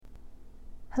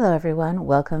Hello, everyone.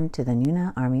 Welcome to the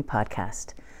Nuna Army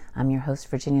Podcast. I'm your host,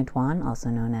 Virginia Dwan, also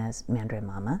known as Mandarin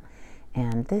Mama,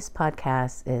 and this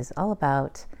podcast is all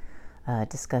about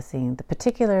discussing the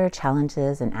particular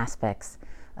challenges and aspects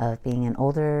of being an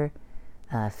older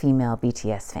female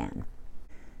BTS fan.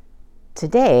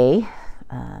 Today,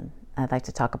 I'd like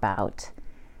to talk about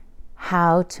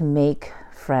how to make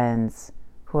friends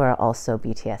who are also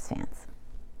BTS fans.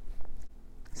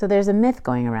 So there's a myth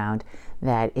going around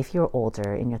that if you're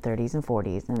older, in your 30s and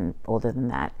 40s and older than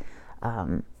that,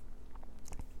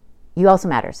 you also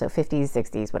matter. So 50s,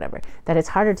 60s, whatever, that it's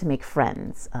harder to make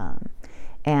friends.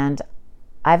 And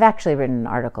I've actually written an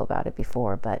article about it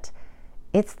before, but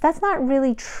that's not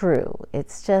really true.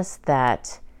 It's just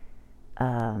that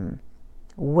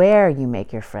where you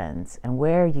make your friends and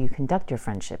where you conduct your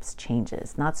friendships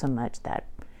changes. Not so much that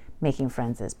making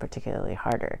friends is particularly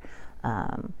harder.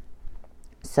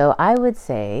 So I would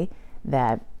say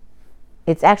that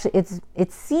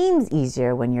it seems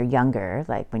easier when you're younger,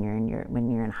 like when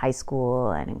you're in high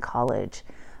school and in college,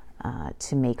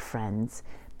 to make friends,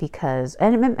 because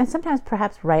and sometimes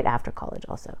perhaps right after college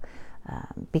also,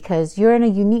 because you're in a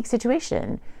unique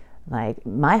situation. Like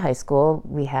my high school,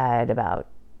 we had about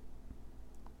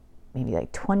maybe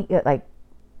like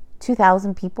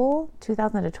 2,000 people,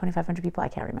 2,000 to 2,500 people, I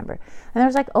can't remember. And there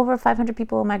was like over 500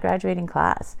 people in my graduating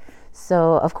class.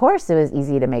 So of course it was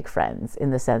easy to make friends in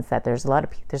the sense that there's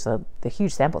a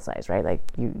huge sample size, right? Like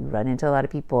you run into a lot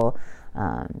of people.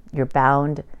 You're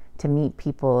bound to meet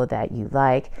people that you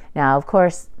like. Now, of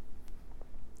course,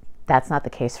 that's not the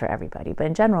case for everybody, but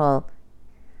in general,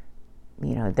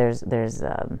 you know, there's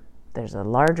a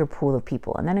larger pool of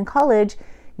people. And then in college,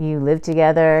 you live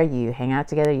together, you hang out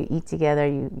together, you eat together,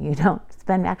 you don't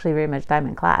spend actually very much time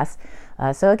in class.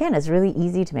 So again, it's really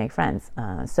easy to make friends.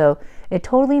 So it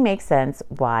totally makes sense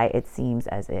why it seems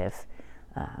as if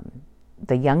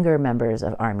the younger members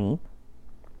of Army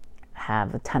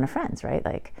have a ton of friends, right?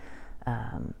 Like,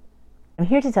 I'm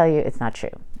here to tell you it's not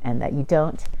true, and that you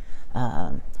don't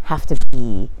have to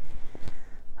be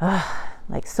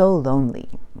like so lonely,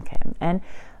 okay? And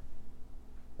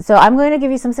so I'm going to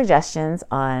give you some suggestions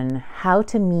on how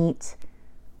to meet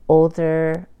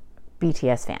older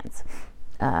BTS fans.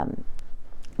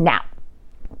 Now,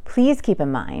 please keep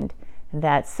in mind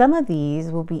that some of these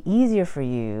will be easier for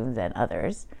you than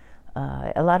others.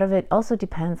 A lot of it also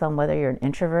depends on whether you're an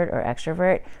introvert or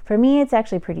extrovert. For me, it's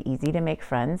actually pretty easy to make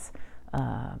friends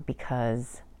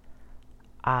because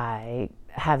I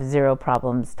have zero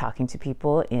problems talking to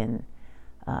people in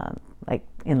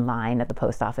line at the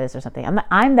post office or something.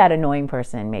 I'm that annoying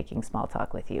person making small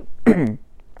talk with you. And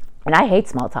I hate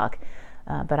small talk,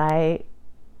 but I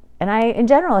in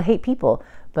general hate people,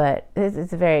 but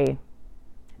it's very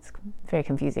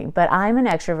confusing. But I'm an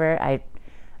extrovert.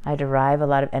 I derive a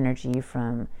lot of energy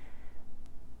from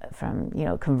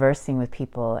conversing with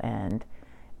people, and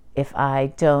if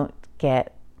I don't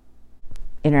get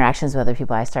interactions with other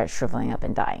people, I start shriveling up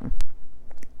and dying.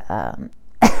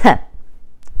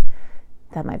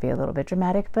 That might be a little bit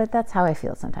dramatic, but that's how I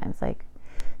feel sometimes.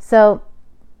 So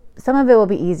some of it will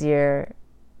be easier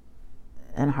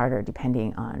and harder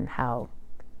depending on how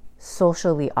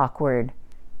socially awkward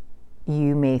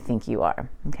you may think you are,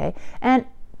 okay?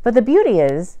 But the beauty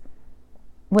is,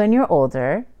 when you're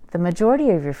older, the majority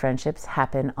of your friendships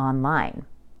happen online.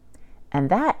 And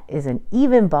that is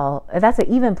that's an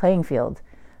even playing field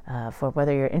for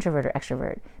whether you're introvert or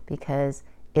extrovert, because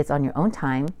it's on your own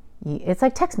time. It's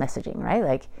like text messaging, right?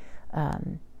 Like,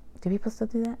 do people still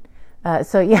do that?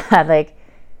 So yeah, like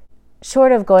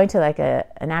short of going to like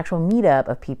an actual meetup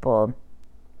of people,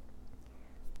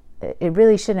 it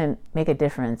really shouldn't make a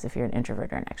difference if you're an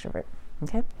introvert or an extrovert,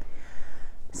 okay?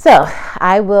 So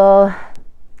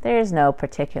there's no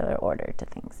particular order to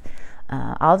things.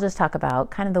 I'll just talk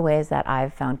about kind of the ways that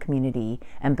I've found community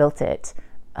and built it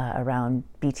around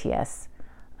BTS.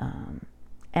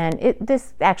 And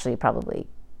this actually probably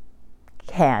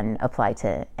can apply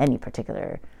to any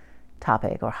particular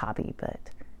topic or hobby, but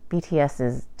BTS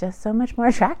is just so much more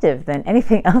attractive than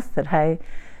anything else that I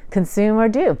consume or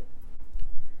do.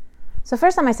 So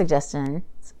first on my suggestions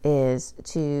is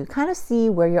to kind of see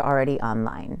where you're already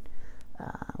online.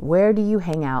 Where do you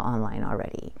hang out online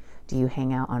already? Do you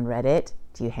hang out on Reddit?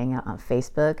 Do you hang out on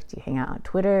Facebook? Do you hang out on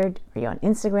Twitter? Are you on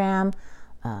Instagram?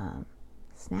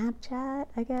 Snapchat,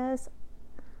 I guess?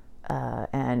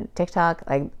 And TikTok.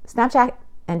 Like Snapchat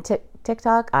and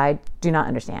TikTok, I do not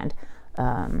understand.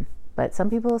 But some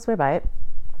people swear by it.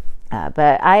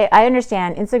 But I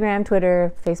understand Instagram,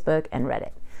 Twitter, Facebook, and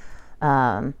Reddit.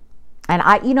 And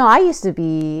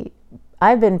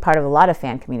I've been part of a lot of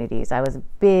fan communities. I was a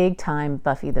big time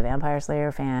Buffy the Vampire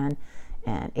Slayer fan,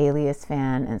 and Alias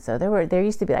Fan. And so there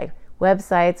used to be like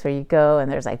websites where you go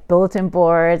and there's like bulletin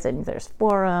boards and there's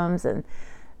forums and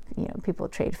people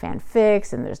trade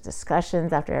fanfics and there's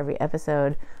discussions after every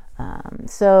episode.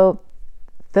 So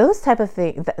those type of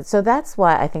things. So that's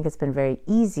why I think it's been very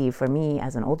easy for me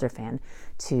as an older fan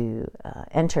to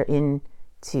enter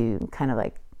into kind of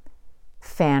like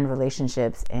fan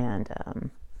relationships and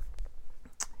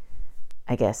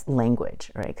I guess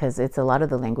language, right? Because it's a lot of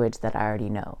the language that I already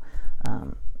know.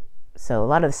 So a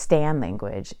lot of stan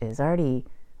language it's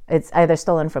either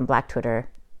stolen from Black Twitter,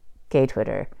 gay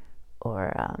Twitter,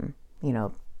 or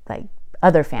like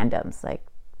other fandoms, like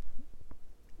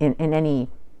in any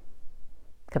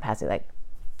capacity, like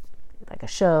a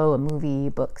show, a movie,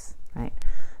 books, right?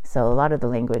 So a lot of the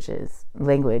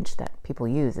language that people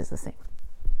use is the same.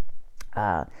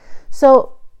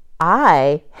 So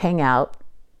I hang out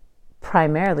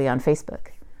primarily on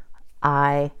Facebook.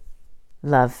 I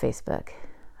love Facebook.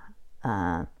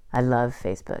 And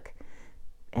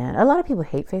a lot of people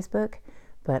hate Facebook,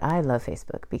 but I love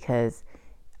Facebook because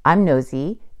I'm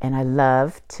nosy and I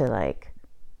love to like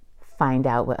find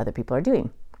out what other people are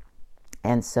doing.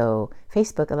 And so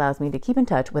Facebook allows me to keep in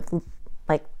touch with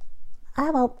like, I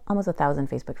have almost 1,000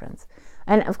 Facebook friends.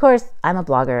 And of course, I'm a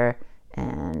blogger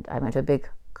and I went to a big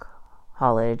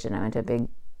college and I went to a big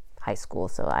high school.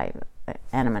 So I'm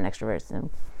an extrovert and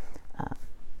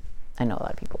I know a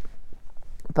lot of people.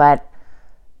 But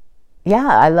yeah,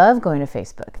 I love going to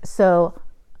Facebook. So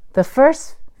the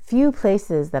first few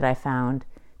places that I found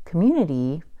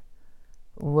community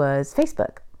was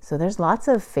Facebook. So there's lots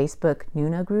of Facebook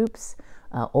Nuna groups,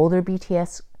 older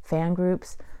BTS fan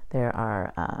groups. There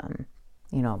are,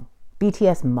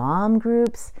 BTS mom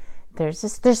groups.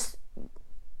 There's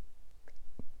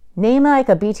name like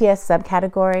a BTS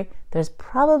subcategory. There's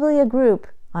probably a group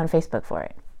on Facebook for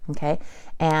it. Okay.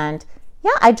 And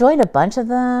yeah, I joined a bunch of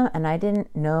them and I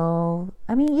didn't know.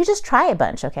 I mean, you just try a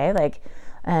bunch. Okay.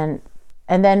 And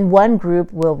then one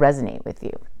group will resonate with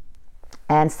you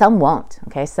and some won't.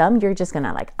 Okay. Some you're just going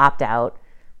to like opt out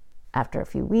after a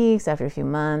few weeks, after a few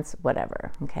months,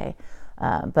 whatever. Okay.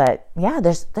 But yeah,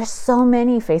 there's so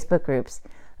many Facebook groups.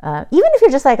 Even if you're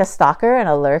just like a stalker and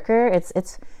a lurker,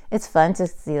 it's fun to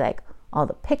see like all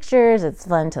the pictures. It's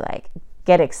fun to like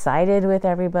get excited with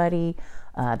everybody.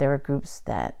 There were groups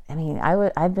that,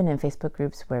 I've been in Facebook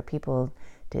groups where people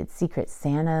did Secret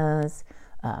Santas,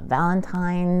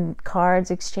 Valentine cards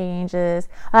exchanges.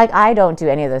 Like, I don't do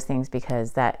any of those things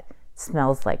because that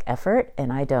smells like effort,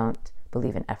 and I don't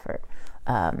believe in effort.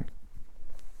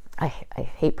 I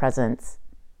hate presents.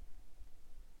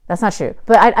 That's not true.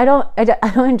 But I don't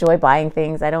enjoy buying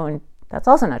things. That's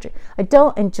also not true. I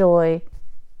don't enjoy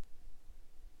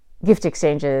gift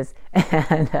exchanges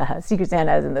and Secret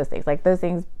Santas and those things. Like, those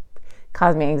things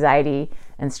cause me anxiety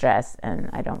and stress, and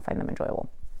I don't find them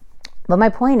enjoyable. But my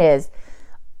point is,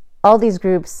 all these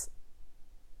groups,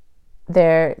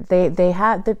 they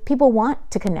have the people want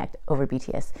to connect over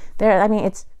BTS.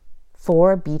 It's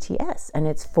for BTS and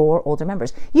it's for older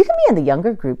members. You can be in the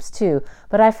younger groups too,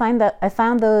 but I found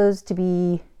those to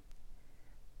be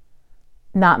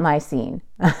not my scene.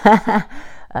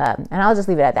 And I'll just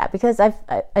leave it at that, because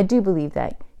I do believe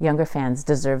that younger fans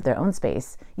deserve their own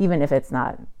space, even if it's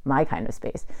not my kind of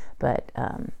space. But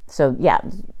so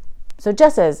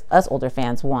just as us older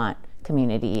fans want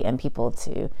community and people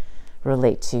to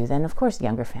relate to, then of course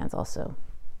younger fans also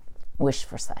wish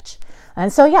for such.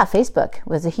 And so Facebook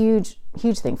was a huge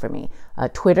thing for me.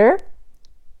 Twitter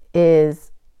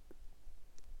is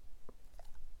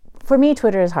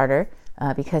harder.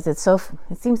 Because it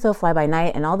seems so fly by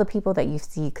night, and all the people that you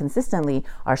see consistently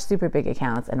are super big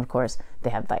accounts, and of course they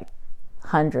have like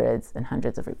hundreds and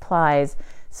hundreds of replies.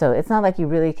 So it's not like you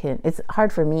really can. It's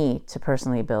hard for me to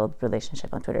personally build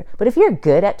relationship on Twitter. But if you're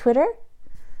good at Twitter,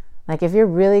 like if you're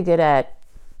really good at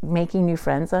making new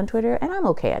friends on Twitter, and I'm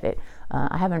okay at it.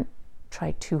 I haven't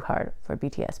tried too hard for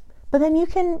BTS, but then you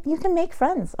can make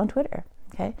friends on Twitter.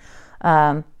 Okay,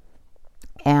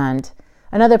 and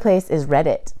another place is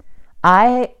Reddit.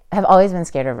 I have always been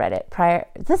scared of Reddit.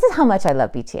 This is how much I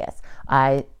love BTS.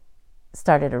 I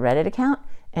started a Reddit account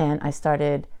and I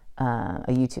started a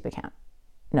YouTube account.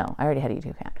 No, I already had a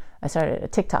YouTube account. I started a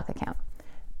TikTok account.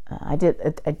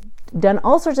 I've done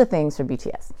all sorts of things for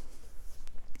BTS.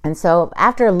 And so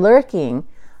after lurking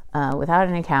without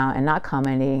an account and not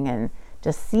commenting and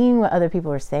just seeing what other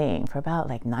people were saying for about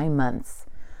like 9 months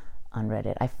on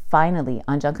Reddit, I finally,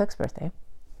 on Jungkook's birthday,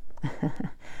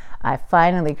 I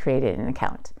finally created an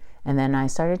account. And then I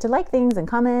started to like things and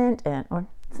comment, or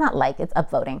it's not like, it's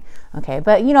upvoting. Okay,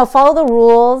 but follow the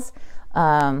rules.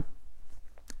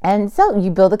 And so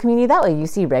you build a community that way. You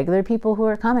see regular people who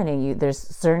are commenting. There's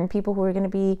certain people who are going to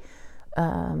be,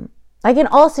 like in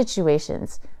all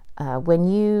situations, when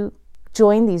you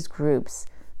join these groups,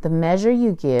 the measure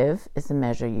you give is the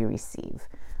measure you receive,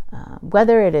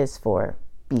 whether it is for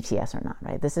BTS or not,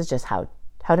 right? This is just how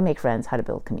to make friends, how to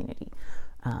build community.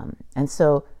 And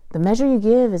so the measure you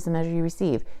give is the measure you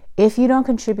receive. If you don't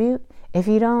contribute, if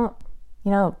you don't,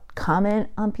 comment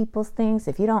on people's things,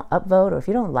 if you don't upvote, or if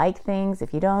you don't like things,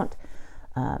 if you don't,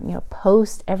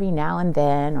 post every now and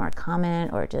then, or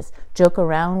comment, or just joke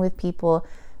around with people,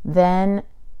 then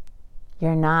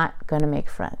you're not going to make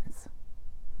friends.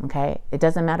 Okay? It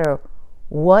doesn't matter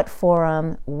what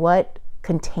forum, what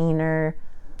container,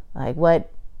 like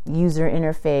what user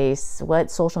interface, what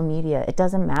social media, it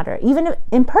doesn't matter. Even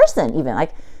in person, even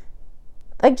like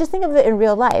just think of it in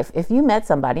real life. If you met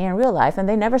somebody in real life and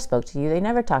they never spoke to you, they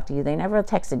never talked to you, they never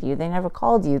texted you, they never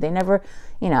called you, they never,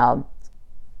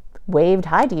 waved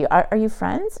hi to you, are you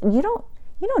friends? You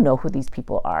don't know who these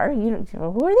people are.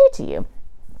 Who are they to you?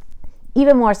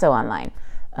 Even more so online.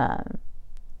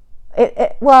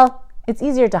 It's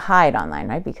easier to hide online,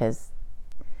 right? Because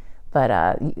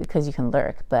you can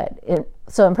lurk.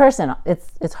 So in person,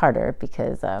 it's harder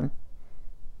because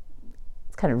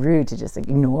it's kind of rude to just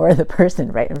ignore the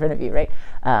person right in front of you, right?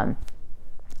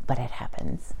 But it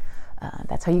happens.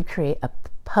 That's how you create a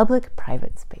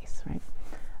public-private space, right?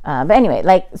 But anyway,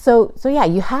 yeah,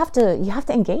 you have to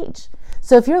engage.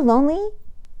 So if you're lonely,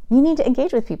 you need to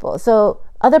engage with people. So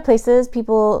other places,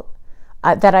 people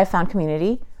that I found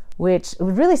community, which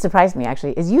would really surprise me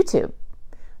actually, is YouTube.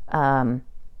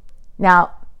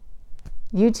 Now,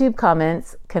 YouTube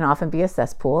comments can often be a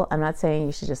cesspool. I'm not saying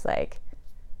you should just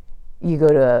you go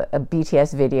to a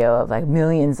BTS video of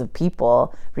millions of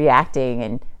people reacting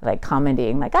and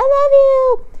commenting I love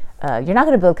you. You're not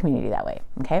going to build community that way,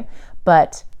 okay?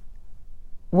 But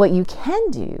what you can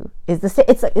do is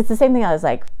it's the same thing as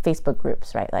Facebook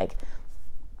groups, right?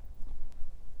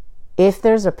 If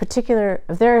there are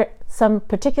some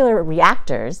particular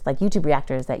reactors, like YouTube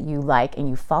reactors that you like and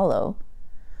you follow,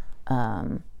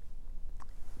 then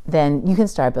you can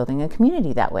start building a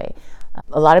community that way.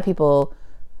 A lot of people,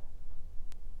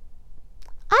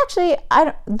 actually,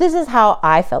 this is how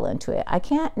I fell into it. I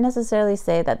can't necessarily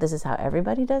say that this is how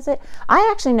everybody does it. I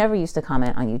actually never used to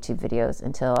comment on YouTube videos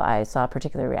until I saw a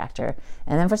particular reactor.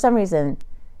 And then for some reason,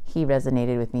 he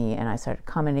resonated with me and I started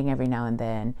commenting every now and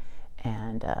then.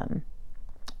 And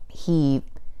he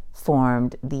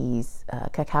formed these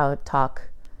Kakao Talk,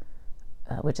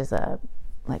 which is a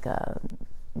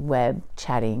web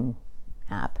chatting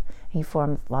app. He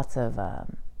formed lots of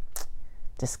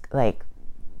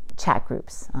chat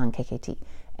groups on KKT,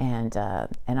 and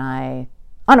I,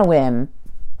 on a whim,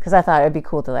 because I thought it'd be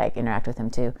cool to interact with him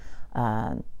too,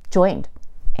 joined.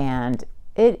 And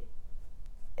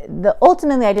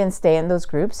ultimately I didn't stay in those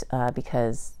groups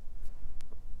because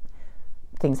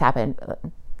things happened.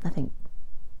 Nothing.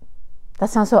 That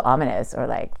sounds so ominous, or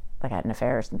like I had an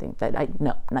affair or something. But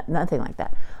nothing like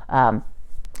that.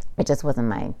 It just wasn't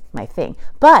my thing.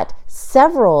 But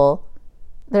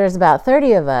there's about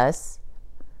 30 of us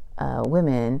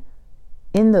women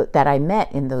that I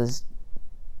met in the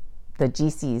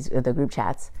GCs, or the group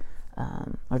chats,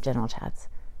 or general chats,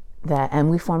 and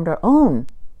we formed our own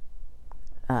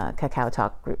Kakao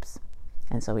Talk groups,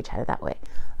 and so we chatted that way.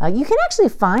 You can actually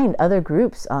find other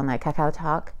groups on Kakao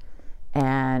Talk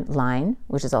and Line,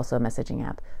 which is also a messaging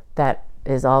app that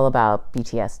is all about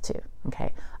BTS too.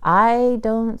 Okay, I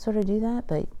don't sort of do that,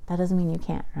 but that doesn't mean you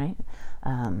can't, right?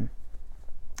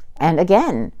 And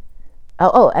again,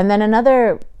 and then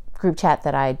another group chat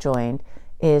that I joined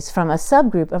is from a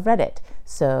subgroup of Reddit.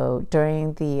 So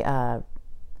during the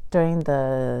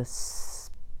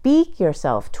Speak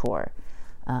Yourself tour,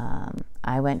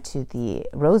 I went to the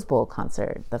Rose Bowl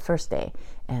concert the first day,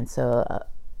 and so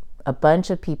a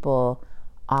bunch of people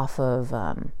off of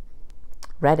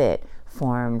Reddit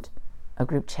formed a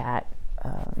group chat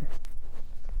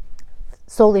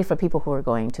solely for people who were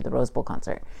going to the Rose Bowl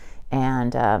concert,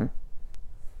 and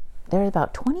there were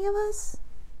about 20 of us,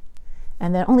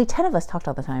 and then only 10 of us talked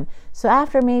all the time. So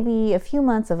after maybe a few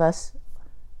months of us,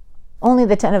 only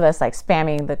the 10 of us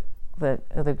spamming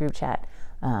the group chat,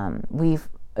 we've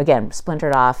again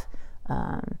splintered off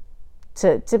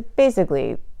to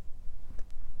basically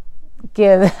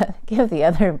give the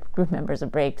other group members a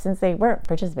break, since they weren't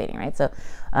participating, right? So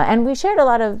and we shared a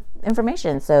lot of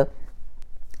information. So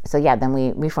yeah, then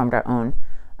we formed our own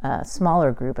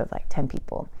smaller group of 10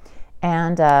 people.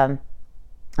 And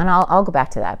I'll go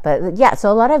back to that. But yeah,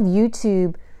 so a lot of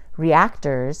YouTube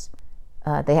reactors,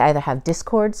 they either have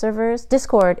Discord servers.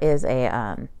 Discord is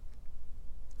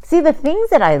See, the things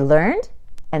that I learned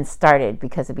and started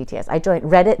because of BTS. I joined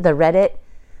Reddit.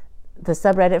 The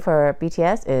subreddit for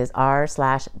BTS is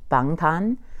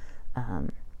r/Bangtan.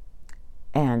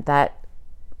 And that,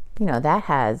 that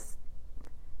has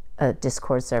a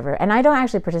Discord server. And I don't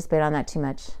actually participate on that too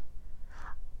much.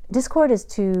 Discord is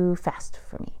too fast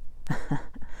for me.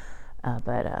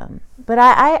 But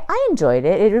I enjoyed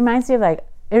it. It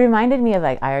reminded me of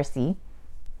like IRC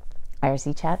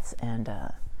chats, and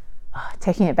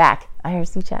taking it back,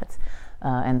 IRC chats,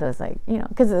 and those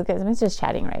because it's just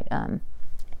chatting, right?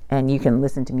 And you can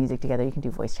listen to music together. You can do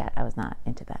voice chat. I was not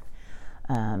into that,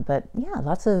 but yeah,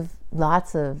 lots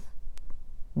of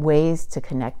ways to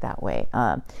connect that way.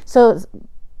 So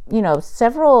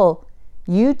several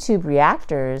YouTube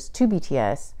reactors to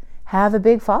BTS have a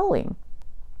big following,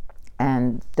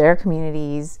 and their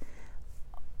communities,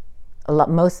 a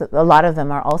lot of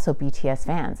them are also BTS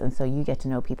fans, and so you get to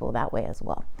know people that way as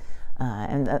well.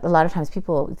 And a lot of times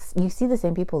you see the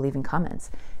same people leaving comments,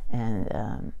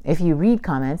 and if you read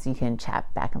comments, you can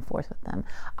chat back and forth with them.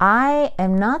 I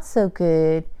am not so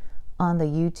good on the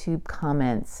YouTube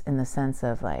comments in the sense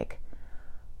of like,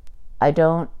 I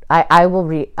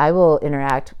will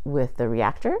interact with the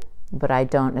reactor, but I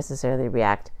don't necessarily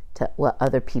react to what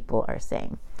other people are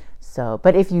saying. So,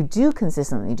 but if you do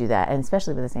consistently do that, and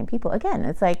especially with the same people, again,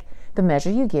 it's like the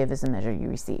measure you give is the measure you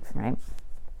receive, right?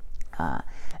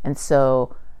 And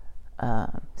so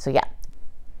yeah.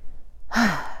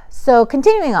 So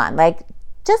continuing on, like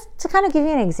just to kind of give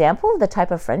you an example of the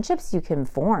type of friendships you can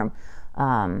form.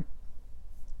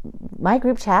 My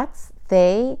group chats,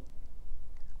 they're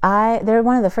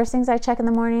one of the first things I check in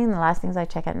the morning and the last things I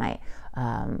check at night.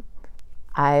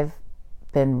 I've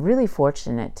been really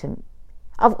fortunate to,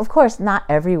 of course, not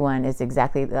everyone is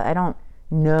exactly, I don't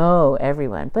know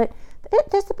everyone, but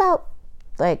there's about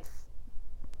like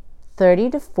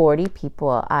 30 to 40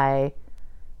 people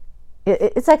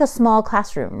it's like a small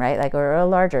classroom, right? Like, or a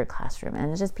larger classroom.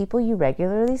 And it's just people you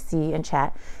regularly see and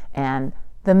chat. And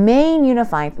the main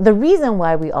the reason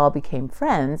why we all became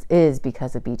friends is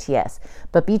because of BTS.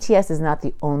 But BTS is not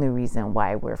the only reason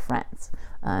why we're friends.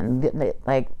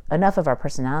 Like, enough of our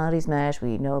personalities mesh.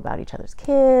 We know about each other's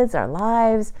kids, our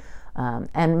lives.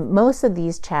 And most of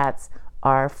these chats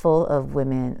are full of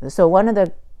women. So one of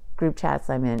the group chats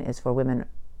I'm in is for women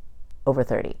over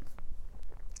 30.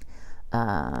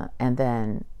 And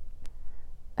then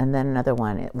another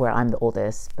one where I'm the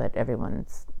oldest, but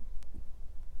everyone's,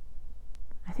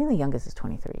 I think the youngest is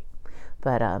 23,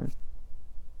 but, or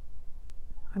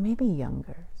maybe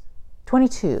younger,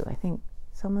 22. I think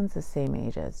someone's the same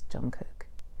age as Jungkook.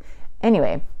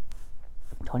 Anyway,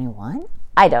 21?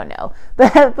 I don't know.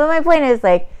 But my point is,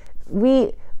 like,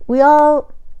 we're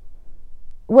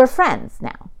friends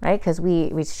now, right? Because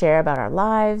we share about our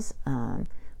lives,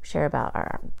 share about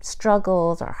our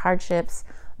struggles, our hardships,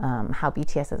 how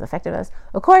BTS has affected us.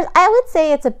 Of course, I would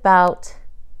say it's about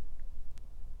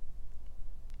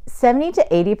 70 to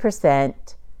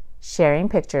 80% sharing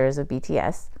pictures of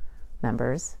BTS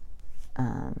members,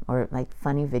 or like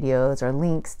funny videos or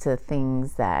links to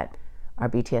things that are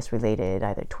BTS related,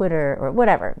 either Twitter or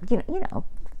whatever,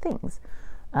 things.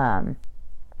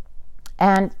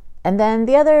 And then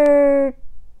the other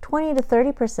 20 to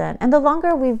 30%, and the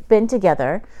longer we've been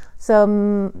together, so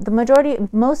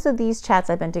most of these chats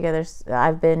I've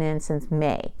been in since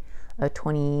May of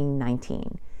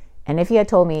 2019. And if you had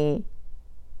told me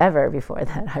ever before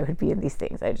that I would be in these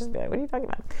things, I'd just be like, what are you talking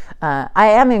about? I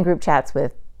am in group chats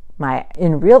with my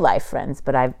in real life friends,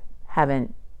 but I had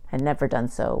never done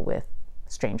so with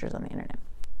strangers on the internet.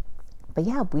 But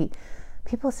yeah,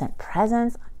 people sent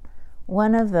presents.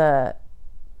 One of the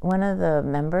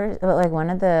members, like one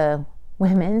of the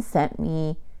women, sent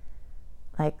me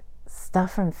like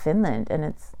stuff from Finland, and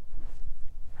it's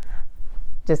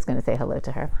just gonna say hello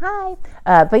to her. Hi.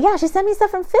 But yeah, she sent me stuff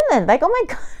from Finland. Like, oh my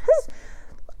gosh.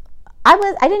 I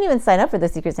didn't even sign up for the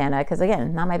Secret Santa because,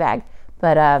 again, not my bag.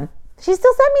 But she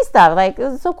still sent me stuff. Like, it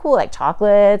was so cool, like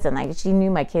chocolates, and like she knew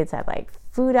my kids had like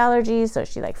food allergies, so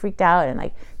she like freaked out and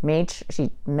like she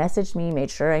messaged me,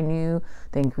 made sure I knew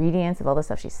the ingredients of all the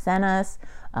stuff she sent us.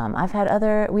 I've had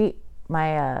one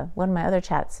of my other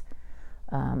chats,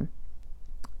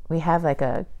 we have like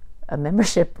a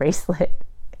membership bracelet.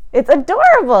 It's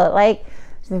adorable. Like,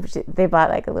 they bought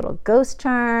like a little ghost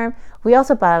charm. We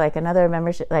also bought like another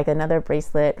membership, like another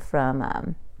bracelet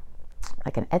from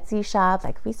like an Etsy shop.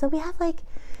 So we have like,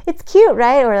 it's cute,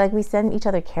 right? Or like we send each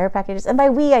other care packages. And by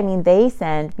we, I mean they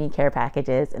send me care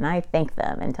packages, and I thank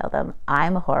them and tell them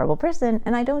I'm a horrible person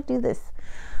and I don't do this.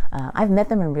 I've met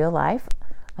them in real life.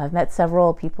 I've met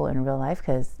several people in real life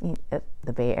because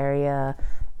the Bay Area,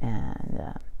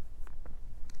 and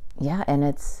yeah, and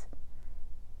it's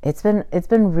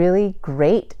been really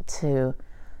great to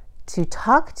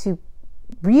talk to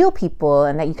real people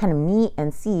and that you kind of meet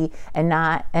and see and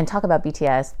talk about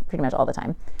BTS pretty much all the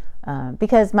time,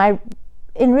 because my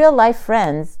in real life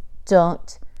friends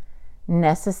don't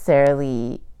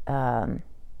necessarily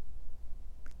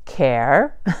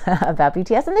care about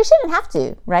BTS, and they shouldn't have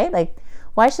to, right? Like,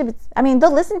 why should? I mean,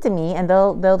 they'll listen to me and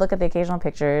they'll look at the occasional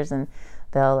pictures and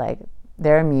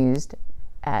they're amused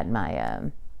at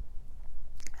my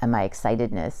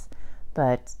excitedness,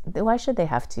 but why should they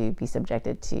have to be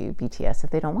subjected to BTS if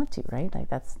they don't want to, right? Like,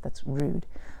 that's rude.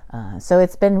 So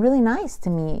it's been really nice to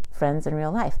meet friends in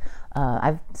real life.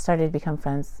 I've started to become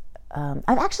friends.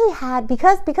 I've actually had,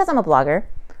 because I'm a blogger,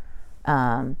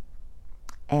 and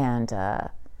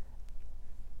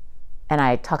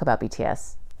I talk about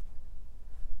BTS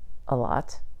a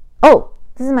lot. Oh,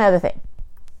 this is my other thing.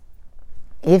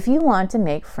 If you want to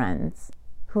make friends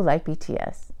who like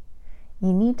BTS,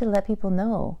 you need to let people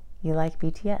know you like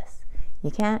BTS.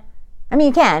 You can't, I mean,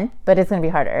 you can, but it's going to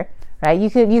be harder, right? You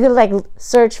could like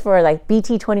search for like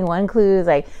BT21 clues,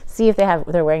 like see if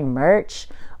they're wearing merch,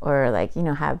 or like,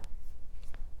 have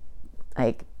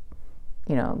like,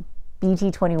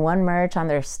 BT21 merch on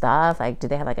their stuff. Like, do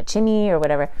they have like a chimney or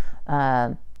whatever?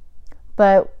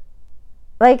 But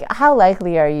like, how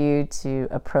likely are you to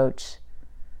approach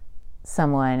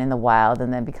someone in the wild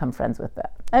and then become friends with them?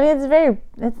 I mean,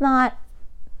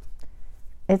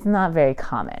 it's not very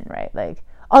common, right? Like,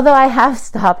 although I have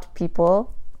stopped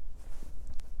people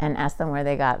and asked them where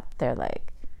they got their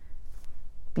like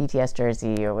BTS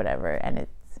jersey or whatever, and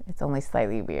it's only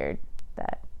slightly weird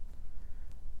that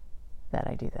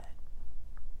I do that.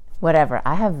 Whatever,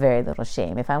 I have very little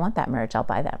shame. If I want that merch, I'll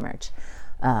buy that merch.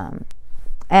 So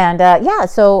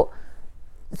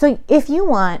if you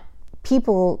want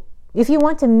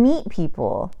to meet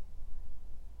people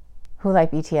who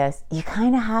like BTS, you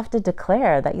kind of have to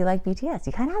declare that you like BTS.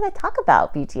 You kind of have to talk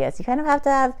about BTS. You kind of have to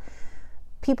have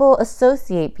people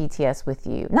associate BTS with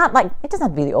you. Not like, it doesn't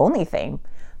have to be the only thing.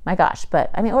 My gosh,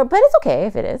 but it's okay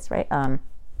if it is, right?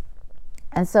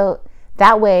 And so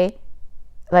that way,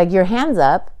 like, your hand's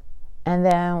up, and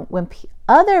then when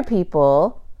other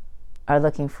people are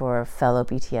looking for fellow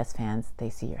BTS fans, they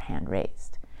see your hand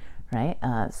raised, right?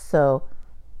 So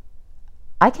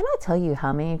I cannot tell you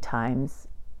how many times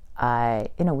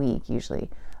in a week, usually,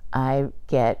 I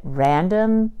get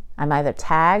random, I'm either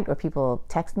tagged or people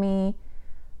text me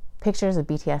pictures of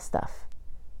BTS stuff.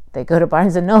 They go to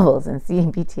Barnes and Nobles and see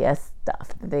BTS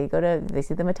stuff. They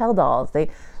see the Mattel dolls. They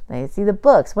see the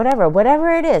books, whatever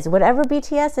it is, whatever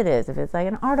BTS it is. If it's like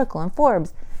an article in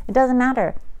Forbes, it doesn't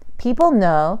matter. People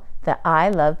know that I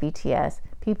love BTS.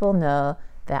 People know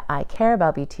that I care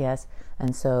about BTS.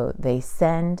 And so they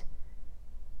send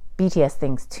BTS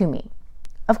things to me.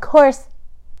 Of course,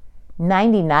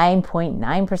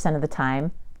 99.9% of the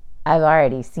time, I've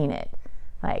already seen it.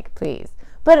 Like, please.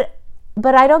 But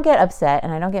I don't get upset,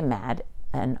 and I don't get mad,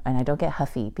 and I don't get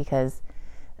huffy, because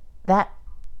that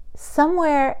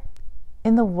somewhere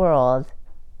in the world,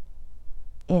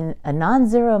 in a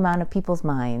non-zero amount of people's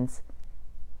minds,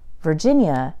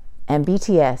 Virginia and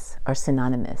BTS are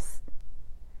synonymous.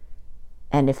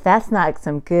 And if that's not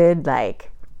some good,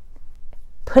 like,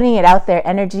 putting it out there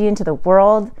energy into the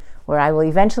world, where I will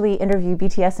eventually interview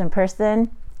BTS in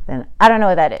person, then I don't know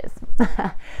what that is.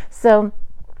 So,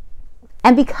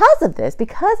 and because of this,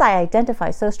 because I identify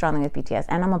so strongly with BTS,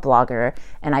 and I'm a blogger,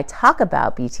 and I talk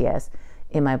about BTS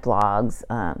in my blogs,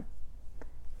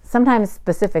 sometimes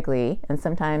specifically, and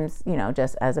sometimes,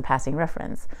 just as a passing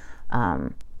reference,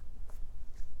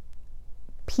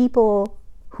 people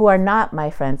who are not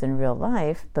my friends in real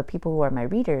life, but people who are my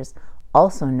readers,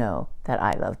 also know that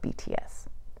I love BTS.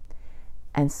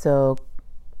 And so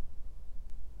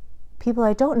people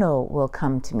I don't know will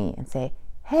come to me and say,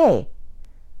 hey,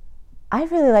 I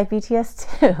really like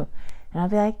BTS too. And I'll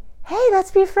be like, hey,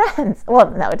 let's be friends.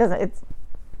 Well, no, it doesn't.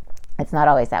 It's not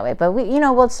always that way. But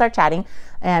we'll start chatting.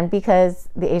 And because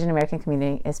the Asian American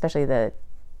community, especially the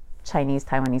Chinese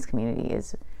Taiwanese community,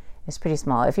 is pretty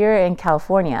small. If you're in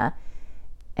California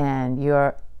and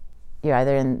you're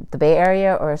either in the Bay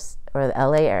Area or the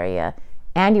LA area,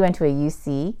 and you went to a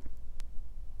UC,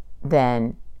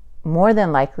 then more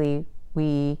than likely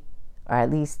we are at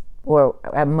least, or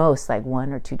at most, like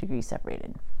 1 or 2 degrees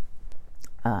separated.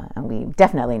 And we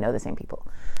definitely know the same people.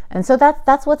 And so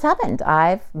that's what's happened.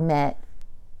 I've met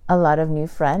a lot of new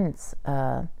friends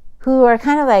who are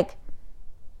kind of like,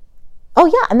 oh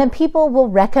yeah, and then people will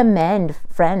recommend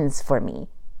friends for me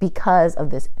because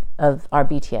of our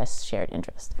BTS shared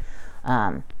interest.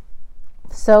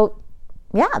 So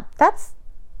yeah,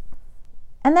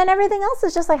 And then everything else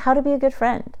is just like how to be a good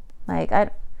friend. Like,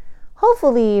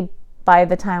 hopefully by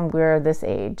the time we're this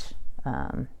age,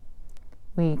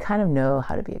 we kind of know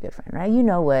how to be a good friend, right? You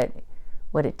know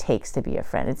what it takes to be a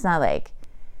friend. It's not like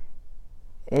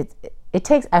it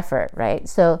takes effort, right?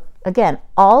 So again,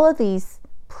 all of these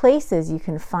places you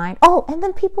can find. Oh, and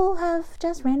then people have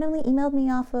just randomly emailed me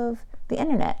off of the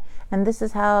internet, and this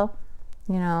is how,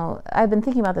 I've been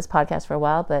thinking about this podcast for a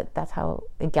while, but that's how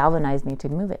it galvanized me to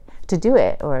do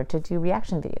it, or to do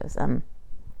reaction videos.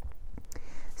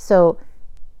 So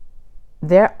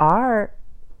there are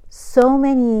so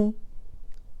many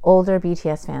older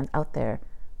BTS fans out there,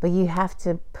 but you have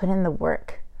to put in the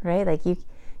work, right? Like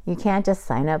you can't just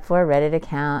sign up for a Reddit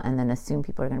account and then assume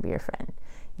people are going to be your friend.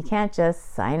 You can't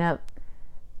just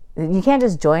you can't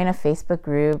just join a Facebook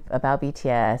group about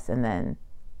BTS and then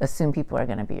assume people are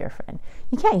going to be your friend.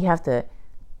 You can't. You have to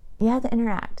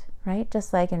interact, right?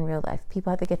 Just like in real life. People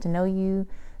have to get to know you.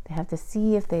 They have to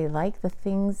see if they like the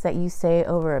things that you say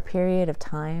over a period of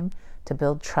time to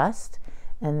build trust.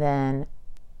 And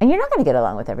you're not going to get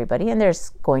along with everybody, and there's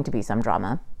going to be some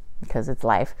drama because it's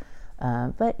life.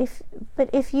 But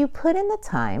if you put in the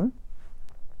time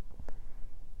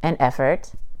and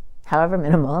effort, however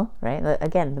minimal, right?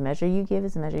 Again, the measure you give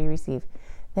is the measure you receive.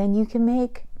 Then you can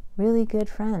make really good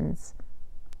friends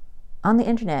on the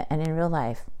internet and in real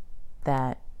life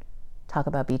that talk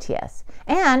about BTS.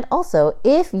 And also,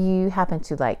 if you happen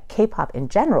to like K-pop in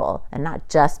general and not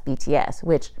just BTS,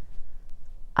 which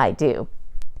I do,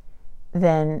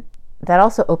 then that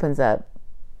also opens up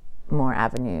more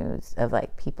avenues of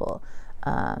like people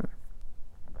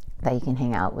that you can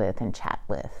hang out with and chat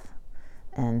with.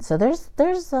 And so there's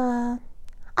I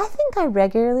think I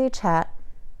regularly chat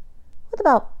with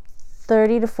about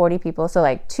 30 to 40 people. So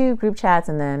like 2 group chats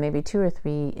and then maybe 2 or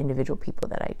 3 individual people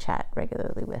that I chat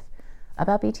regularly with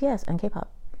about BTS and K-pop.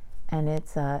 And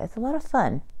it's a lot of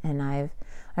fun, and I've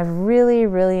really,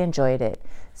 really enjoyed it.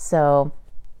 So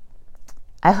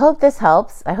I hope this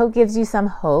helps. I hope gives you some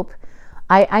hope.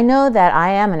 I know that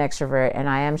I am an extrovert and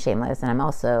I am shameless, and I'm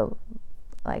also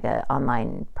like an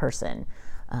online person.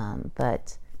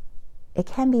 But it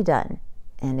can be done.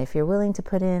 And if you're willing to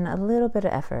put in a little bit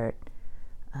of effort,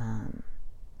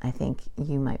 I think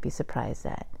you might be surprised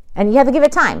at. And you have to give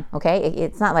it time, okay?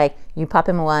 It's not like you pop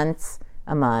in once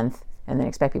a month and then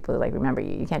expect people to like remember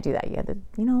you. You can't do that. You have to,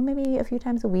 maybe a few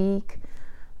times a week.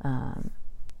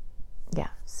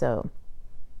 So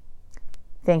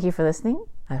thank you for listening.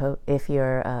 I hope if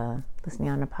you're listening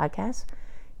on a podcast,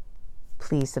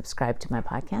 please subscribe to my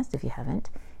podcast if you haven't.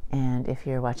 And if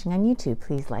you're watching on YouTube,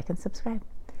 please like and subscribe.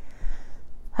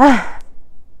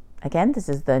 Again, this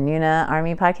is the Nuna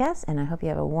Army Podcast, and I hope you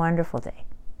have a wonderful day.